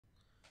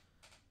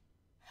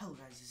Hello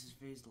guys, this is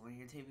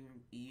DELORIAN. Today we're going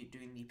to be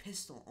doing the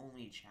pistol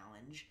only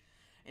challenge.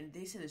 And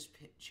they say this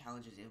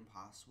challenge is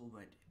impossible,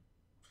 but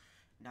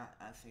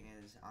nothing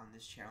is on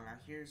this channel. Now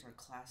here's our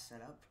class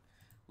setup.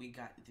 We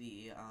got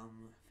the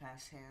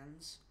fast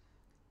hands,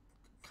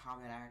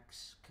 combat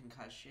axe,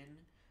 concussion,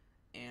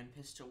 and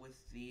pistol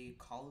with the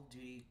Call of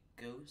Duty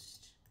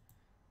Ghost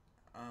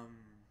camo.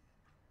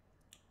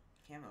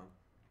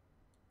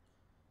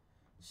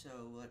 So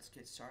let's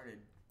get started.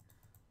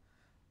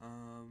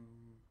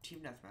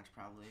 Team deathmatch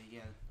probably.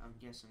 Yeah, I'm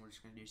guessing we're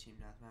just gonna do team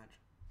deathmatch.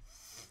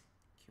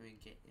 Can we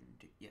get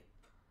into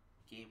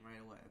game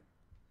right away?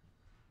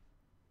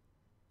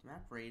 The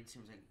map raid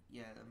seems like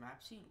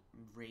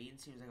raid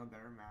seems like a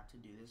better map to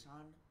do this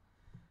on,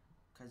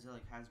 cause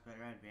it has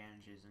better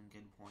advantages and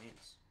good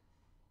points.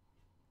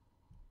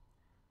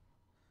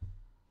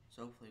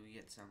 So hopefully we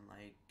get some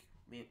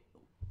maybe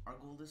our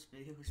goal this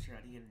video is to try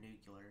to get a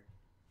nuclear.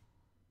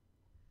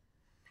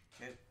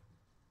 Okay.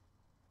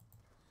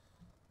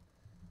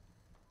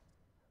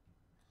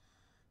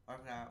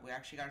 We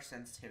actually got our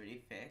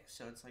sensitivity fixed,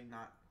 so it's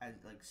not as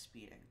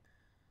speeding.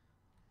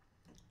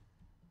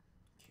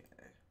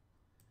 Okay.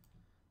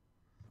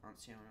 I don't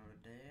see anyone over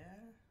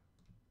there.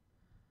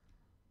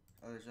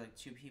 Oh, there's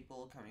two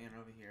people coming in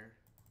over here.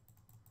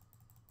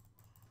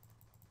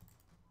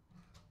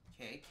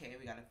 Okay,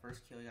 we got a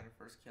first kill,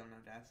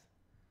 no death.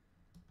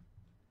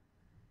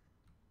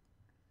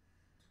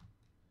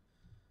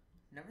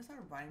 Never thought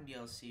of buying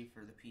DLC for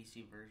the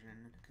PC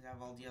version, because I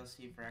have all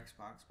DLC for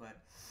Xbox, but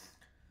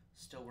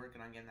still working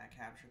on getting that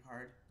capture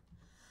card.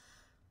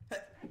 I'm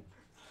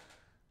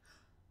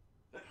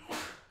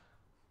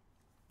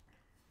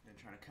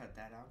trying to cut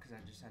that out because I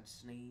just had to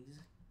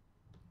sneeze.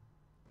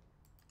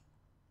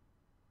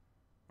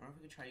 I wonder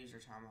if we could try to use our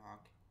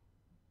tomahawk.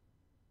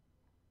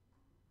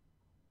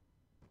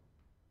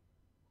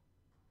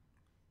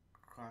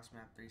 Cross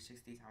map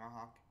 360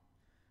 tomahawk.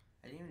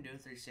 I didn't even do a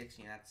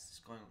 360, that's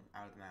just going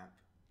out of the map.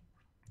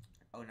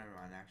 Oh, never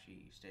mind, actually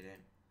you stayed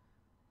in.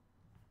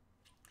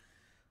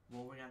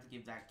 Well, we're gonna have to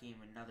give that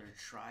game another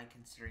try,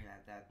 considering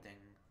that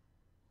thing.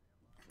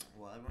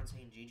 Well, everyone's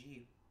saying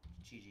GG.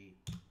 GG.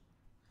 Let's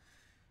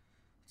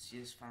see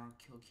this final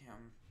kill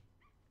cam.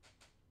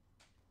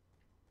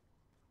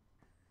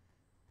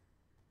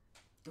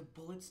 The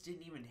bullets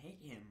didn't even hit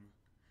him.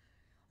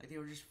 They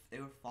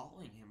were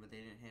following him, but they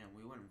didn't hit him.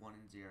 We went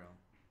 1-0.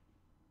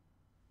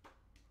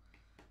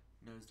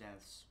 No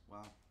deaths.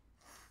 Wow.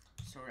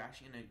 So we're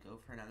actually gonna go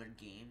for another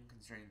game,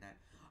 considering that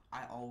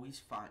I always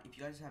find, if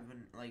you guys have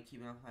been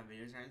keeping up with my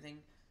videos or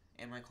anything,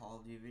 and my Call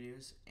of Duty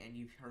videos, and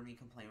you've heard me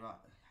complain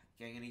about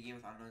getting in a game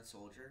with Unknown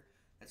Soldier,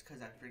 that's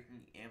because I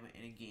freaking am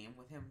in a game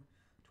with him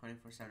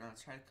 24/7.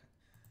 Let's try to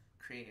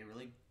create a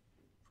really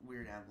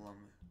weird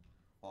emblem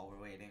while we're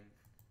waiting.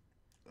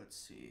 Let's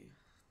see.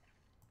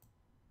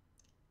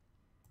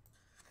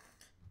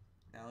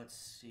 Now let's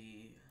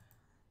see.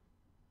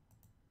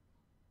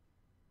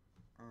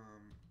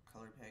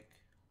 Color pick.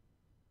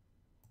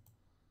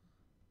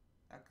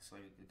 That's a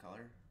good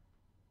color.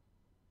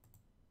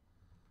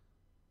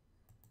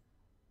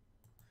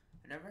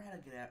 I never had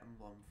a good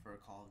emblem for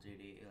Call of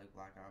Duty,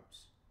 Black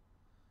Ops.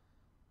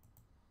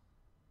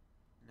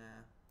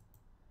 Nah.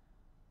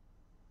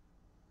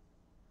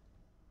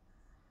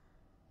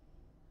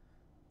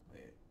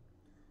 Wait,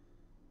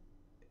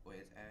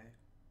 it's A.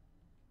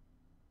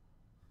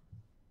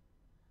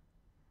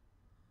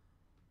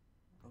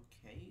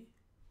 Okay.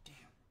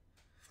 Damn.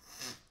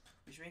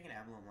 We should make an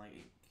emblem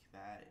like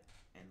that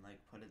and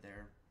put it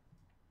there.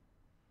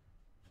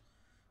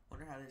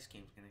 Wonder how this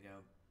game's gonna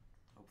go.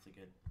 Hopefully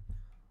good.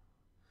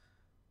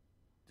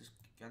 This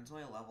gun's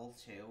only a level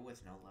 2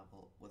 with no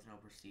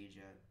prestige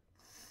yet.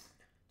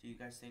 Do you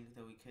guys think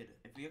that we could,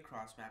 if we get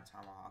cross map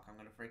tomahawk, I'm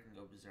gonna freaking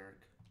go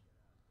berserk.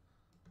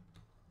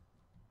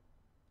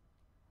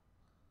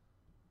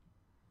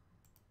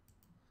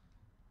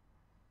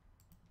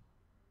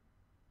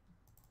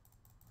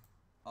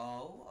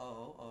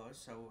 Oh,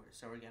 so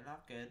we're getting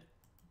off good.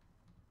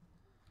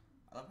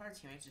 I love how our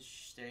teammates is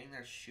standing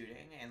there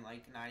shooting and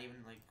not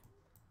even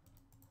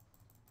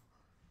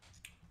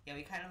yeah,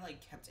 we kind of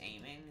kept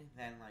aiming,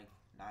 then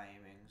not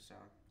aiming, so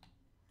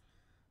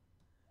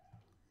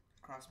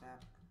cross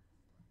map.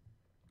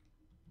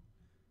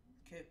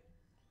 Okay.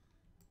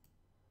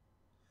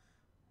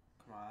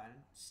 Come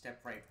on,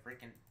 step right,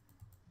 freaking.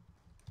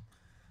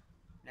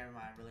 Never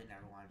mind, I really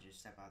never wanted you to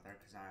step out there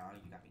because now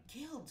you got me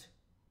killed.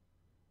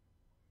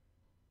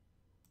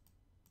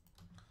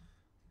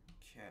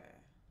 Okay.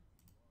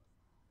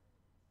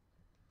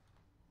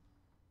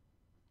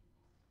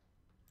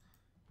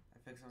 I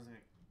fixed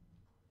something.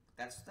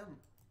 That's the.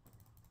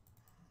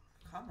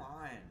 Come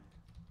on.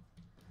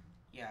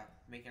 Yeah,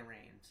 make it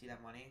rain. See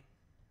that money?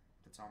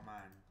 That's all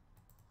mine.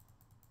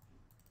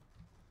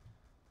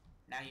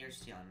 Now you're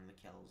stealing the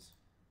kills.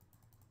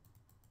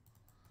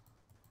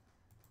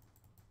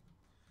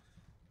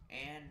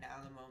 And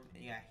now the moment.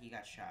 Yeah, he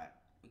got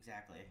shot.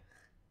 Exactly.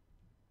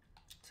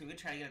 So we could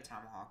try to get a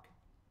tomahawk.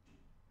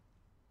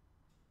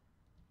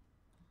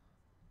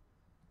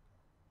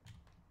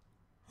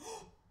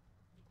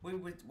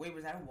 Wait,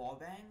 was that a wall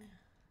bang?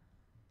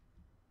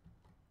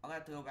 I'll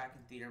have to go back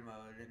in theater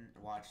mode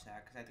and watch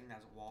that, because I think that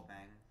was a wall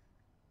bang.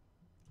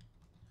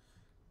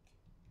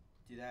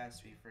 Dude, that has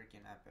to be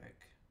freaking epic.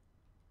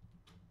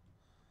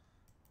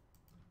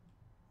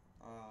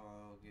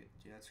 Oh,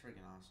 dude, that's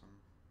freaking awesome.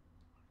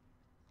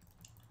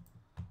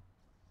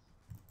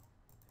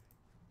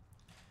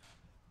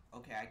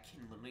 Okay, I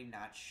can literally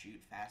not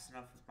shoot fast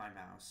enough with my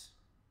mouse.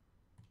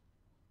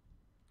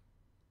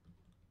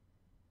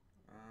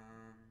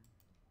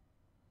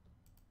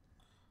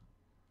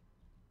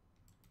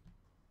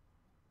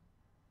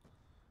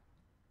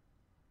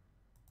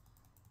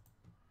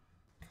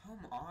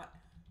 Come on.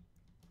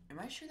 Am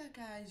I sure that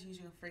guy's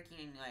using a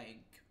freaking,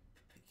 like,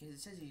 because it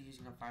says he's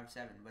using a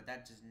 5.7, but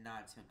that does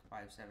not seem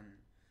like a 5.7.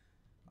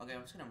 Okay,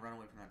 I'm just gonna run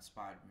away from that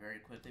spot very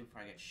quickly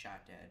before I get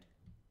shot dead.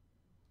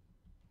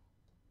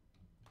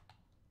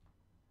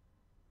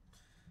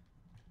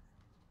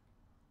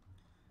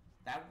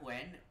 That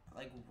went,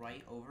 like,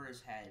 right over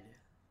his head.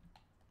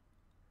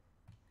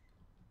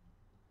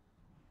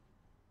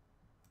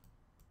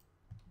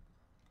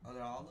 Oh,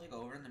 they're all, like,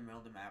 over in the middle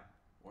of the map.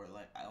 Or,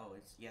 like, oh,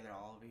 it's, yeah, they're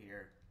all over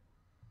here.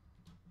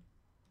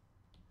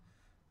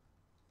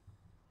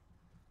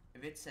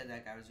 If it said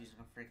that guy was using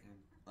a freaking,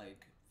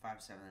 like,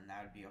 5.7, then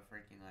that would be a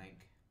freaking,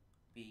 like,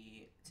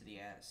 B to the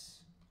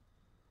S.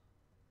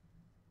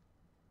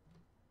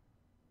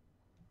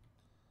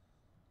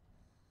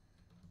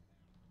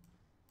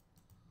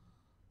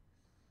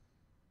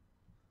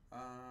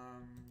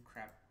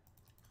 Crap.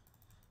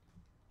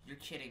 You're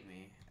kidding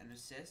me. An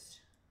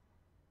assist?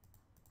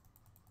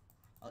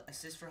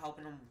 Assist for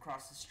helping him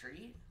cross the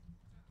street?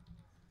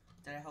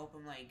 Did I help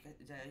him, like,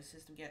 did I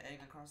assist him get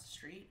across the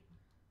street?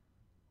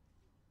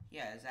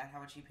 Yeah, is that how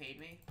much he paid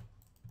me?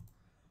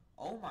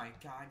 Oh my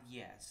god,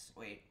 yes.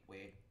 Wait.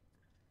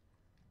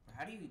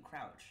 How do you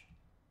crouch?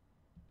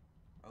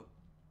 Oh.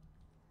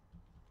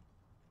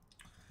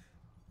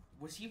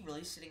 Was he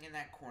really sitting in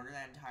that corner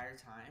that entire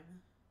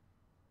time?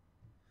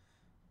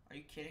 Are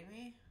you kidding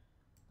me?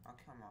 Oh,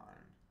 come on.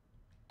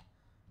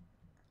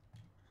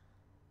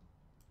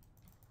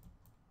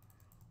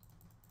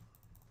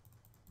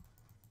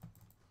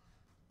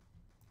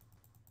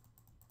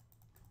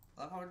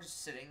 I love how we're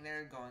just sitting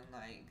there going,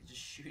 like,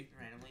 just shooting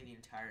randomly the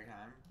entire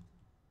time.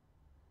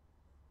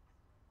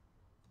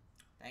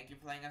 Thank you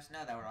for letting us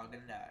know that we're all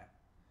gonna die.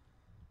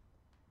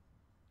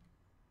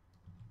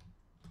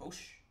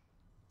 Whoosh.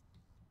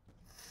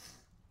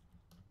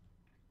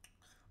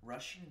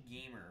 Russian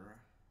gamer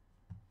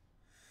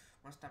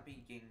must not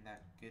be getting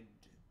that good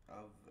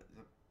of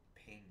the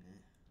ping.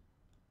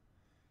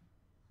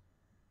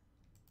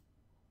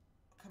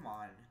 Come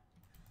on.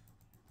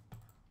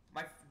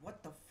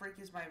 What the frick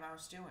is my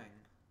mouse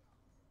doing?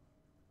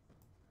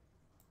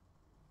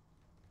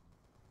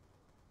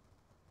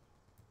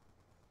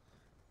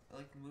 I,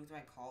 like, moved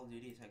my Call of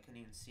Duty so I couldn't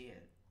even see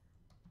it.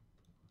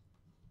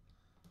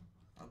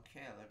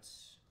 Okay,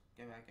 let's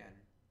get back in.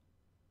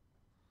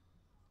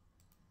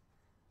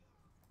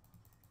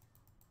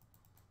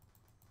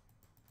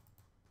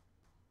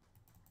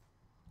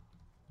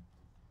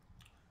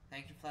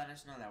 Thank you for letting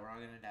us know that we're all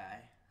gonna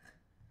die.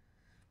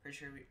 Pretty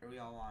sure we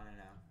all want to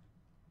know.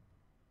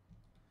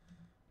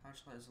 How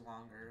much is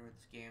longer with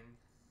this game?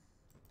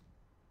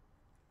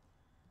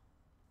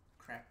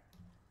 Crap.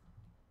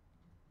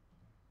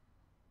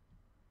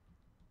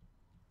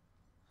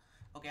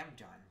 Okay, I'm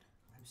done.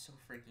 I'm so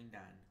freaking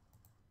done.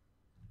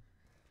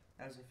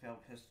 That was a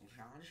failed pistol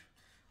challenge.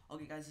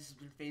 Okay, guys, this has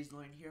been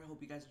DELORIAN here.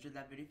 Hope you guys enjoyed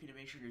that video. If you did,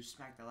 make sure to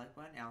smack that like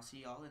button, and I'll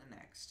see y'all in the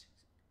next.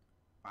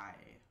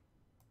 Bye.